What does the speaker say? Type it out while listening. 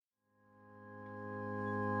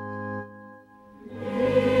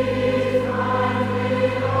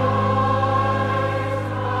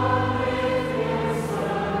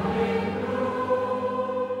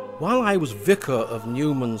I was vicar of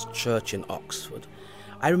Newman's church in Oxford,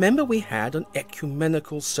 I remember we had an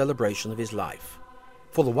ecumenical celebration of his life.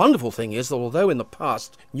 For the wonderful thing is that although in the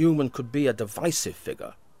past Newman could be a divisive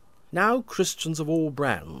figure, now Christians of all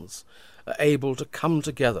brands are able to come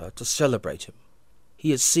together to celebrate him.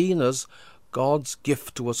 He is seen as God's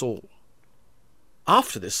gift to us all.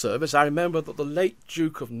 After this service, I remember that the late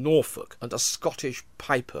Duke of Norfolk and a Scottish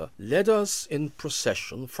piper led us in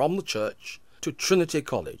procession from the church to Trinity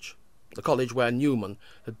College, the college where Newman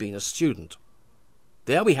had been a student.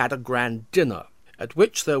 There we had a grand dinner, at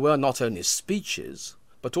which there were not only speeches,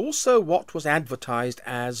 but also what was advertised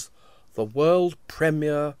as the world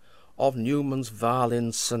premiere of Newman's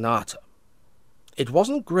violin sonata. It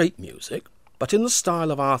wasn't great music, but in the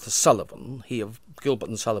style of Arthur Sullivan, he of Gilbert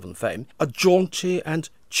and Sullivan fame, a jaunty and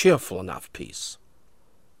cheerful enough piece.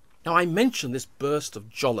 Now I mention this burst of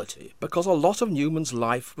jollity because a lot of Newman's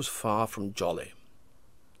life was far from jolly.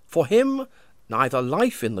 For him, neither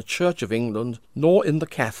life in the Church of England nor in the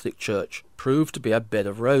Catholic Church proved to be a bed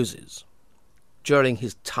of roses. During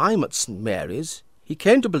his time at St. Mary's, he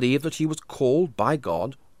came to believe that he was called by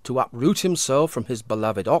God to uproot himself from his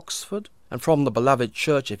beloved Oxford and from the beloved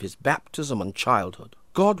church of his baptism and childhood.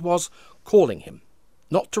 God was calling him,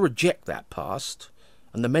 not to reject that past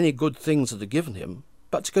and the many good things that are given him,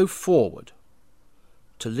 but to go forward,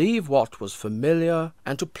 to leave what was familiar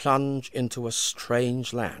and to plunge into a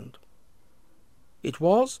strange land. It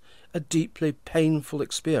was a deeply painful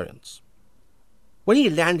experience. When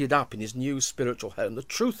he landed up in his new spiritual home, the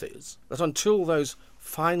truth is that until those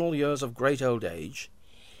final years of great old age,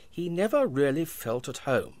 he never really felt at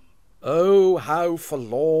home. "Oh, how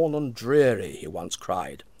forlorn and dreary," he once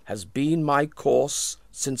cried, "has been my course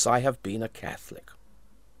since I have been a Catholic."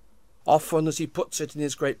 Often, as he puts it in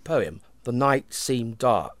his great poem, the night seemed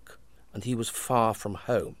dark, and he was far from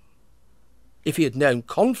home. If he had known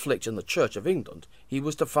conflict in the Church of England, he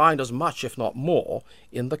was to find as much, if not more,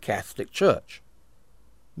 in the Catholic Church.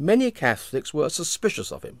 Many Catholics were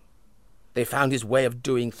suspicious of him. They found his way of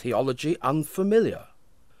doing theology unfamiliar.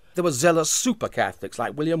 There were zealous super-Catholics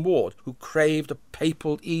like William Ward, who craved a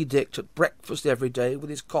papal edict at breakfast every day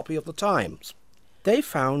with his copy of the Times. They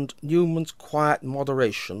found Newman's quiet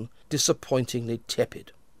moderation disappointingly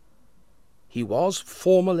tepid. He was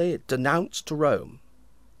formally denounced to Rome,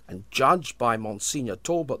 and judged by Monsignor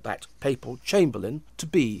Talbot, that papal chamberlain, to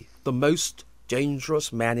be the most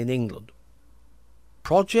dangerous man in England.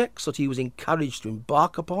 Projects that he was encouraged to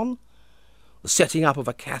embark upon, the setting up of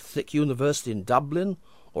a Catholic university in Dublin,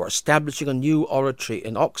 or establishing a new oratory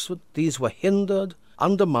in Oxford, these were hindered,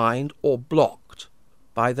 undermined, or blocked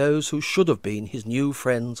by those who should have been his new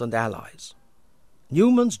friends and allies.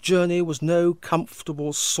 Newman's journey was no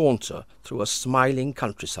comfortable saunter through a smiling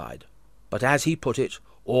countryside, but, as he put it,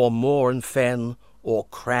 o'er moor and fen, or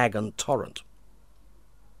crag and torrent.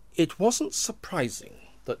 It wasn't surprising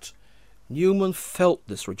that Newman felt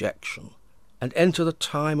this rejection and entered a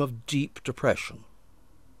time of deep depression.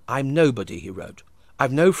 "I'm nobody," he wrote.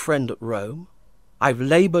 "I've no friend at Rome. I've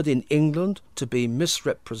laboured in England to be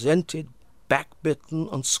misrepresented, backbitten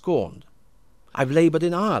and scorned. I've laboured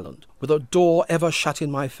in Ireland with a door ever shut in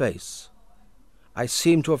my face. I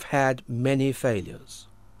seem to have had many failures.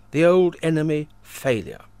 The old enemy,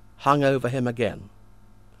 failure, hung over him again.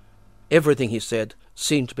 Everything," he said,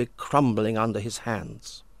 "seemed to be crumbling under his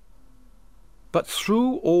hands." But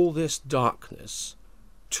through all this darkness,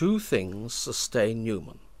 two things sustained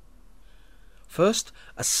Newman. First,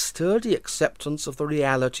 a sturdy acceptance of the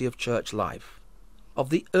reality of church life, of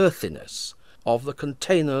the earthiness of the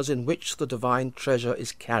containers in which the divine treasure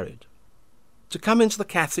is carried. To come into the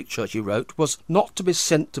Catholic Church, he wrote, was not to be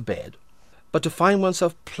sent to bed, but to find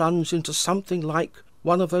oneself plunged into something like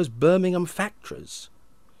one of those Birmingham factories,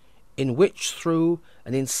 in which, through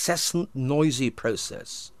an incessant noisy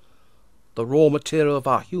process, the raw material of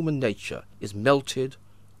our human nature is melted,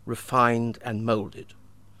 refined, and moulded.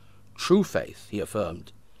 True faith, he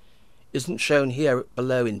affirmed, isn't shown here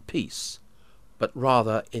below in peace, but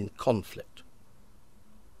rather in conflict.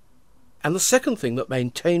 And the second thing that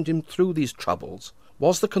maintained him through these troubles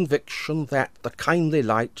was the conviction that the kindly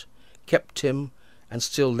light kept him and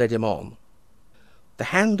still led him on.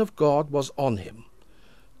 The hand of God was on him,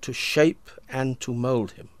 to shape and to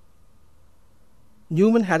mould him.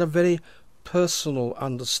 Newman had a very personal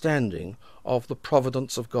understanding of the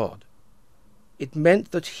providence of God. It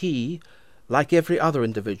meant that he, like every other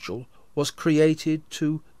individual, was created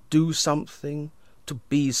to do something, to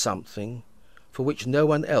be something, for which no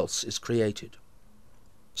one else is created.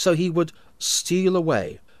 So he would steal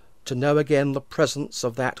away to know again the presence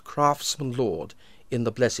of that craftsman Lord in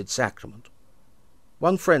the Blessed Sacrament.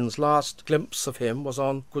 One friend's last glimpse of him was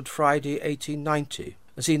on Good Friday 1890,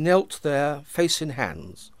 as he knelt there, face in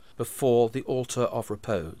hands, before the altar of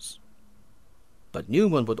repose. But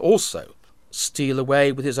Newman would also steal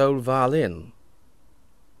away with his old violin,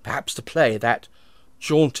 perhaps to play that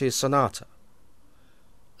jaunty sonata,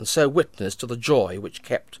 and so witness to the joy which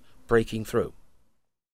kept breaking through.